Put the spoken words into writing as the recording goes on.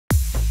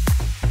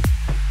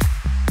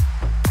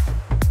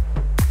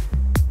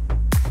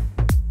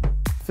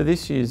For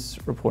this year's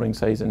reporting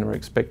season, we're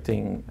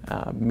expecting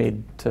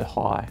mid to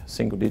high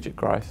single-digit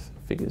growth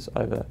figures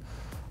over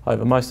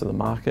most of the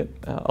market.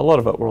 A lot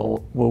of it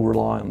will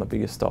rely on the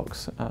bigger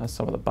stocks,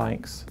 some of the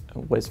banks,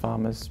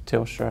 Wesfarmers,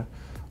 Telstra,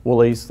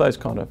 Woolies, those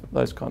kind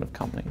of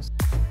companies.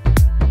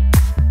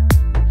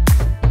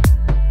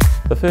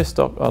 The first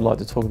stock I'd like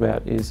to talk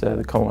about is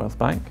the Commonwealth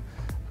Bank.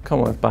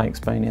 Commonwealth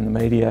Bank's been in the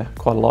media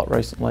quite a lot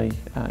recently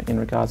in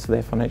regards to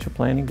their financial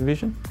planning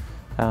division,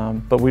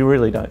 but we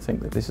really don't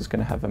think that this is going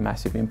to have a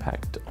massive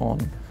impact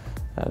on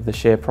the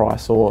share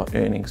price or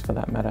earnings for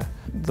that matter.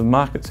 The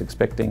market's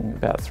expecting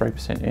about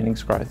 3%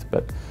 earnings growth,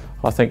 but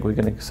I think we're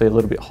going to see a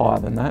little bit higher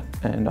than that,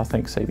 and I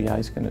think CBA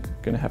is going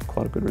to have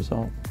quite a good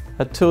result.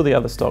 Two of the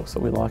other stocks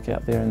that we like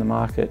out there in the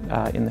market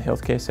are in the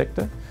healthcare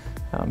sector.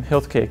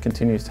 Healthcare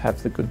continues to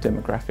have the good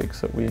demographics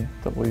that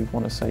we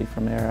want to see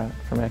from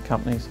our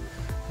companies.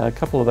 A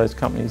couple of those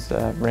companies,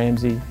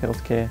 Ramsay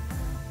Healthcare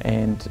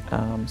and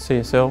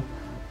CSL,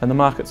 and the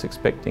market's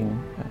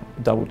expecting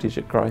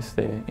double-digit growth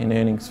there in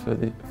earnings for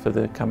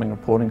the coming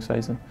reporting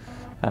season.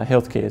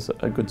 Healthcare is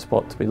a good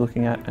spot to be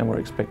looking at, and we're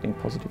expecting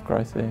positive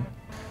growth there.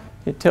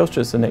 Telstra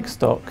is the next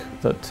stock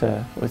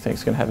that we think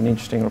is going to have an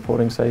interesting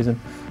reporting season.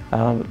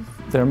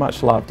 They're a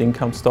much loved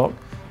income stock,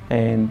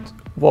 and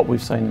what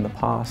we've seen in the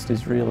past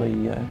is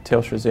really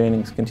Telstra's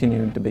earnings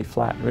continuing to be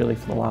flat really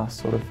for the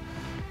last sort of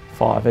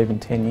 5, even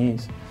 10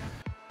 years.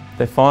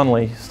 They're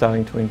finally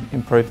starting to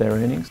improve their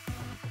earnings.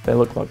 They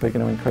look like they're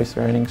going to increase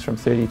their earnings from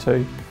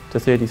 32 to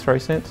 33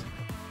 cents.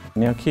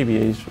 Now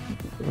QBE's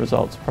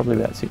results are probably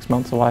about 6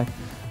 months away,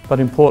 but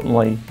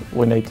importantly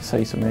we need to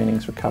see some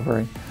earnings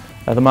recovery.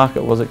 The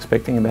market was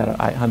expecting about an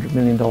 $800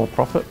 million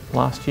profit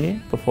last year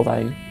before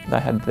they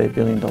had their $1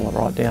 billion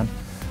write-down.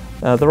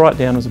 The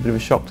write-down was a bit of a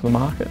shock to the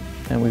market,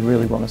 and we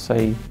really want to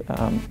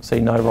see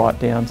no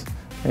write-downs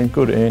and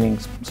good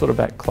earnings sort of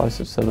back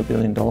closer to the $1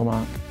 billion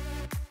mark.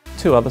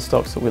 Two other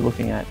stocks that we're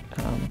looking at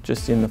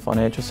just in the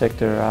financial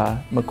sector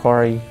are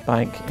Macquarie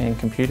Bank and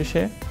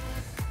Computershare.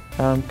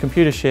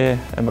 Computershare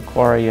and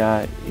Macquarie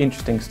are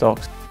interesting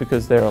stocks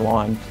because they're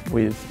aligned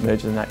with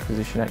mergers and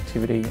acquisition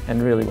activity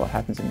and really what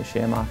happens in the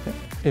share market.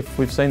 If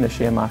we've seen the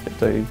share market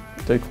do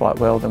quite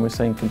well, then we've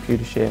seen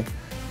Computershare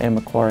and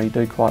Macquarie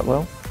do quite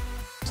well.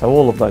 So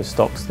all of those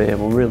stocks there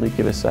will really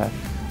give us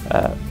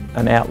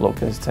an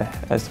outlook as to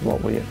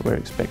what we're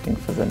expecting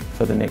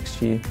for the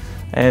next year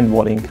and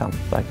what income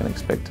they can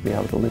expect to be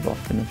able to live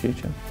off in the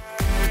future.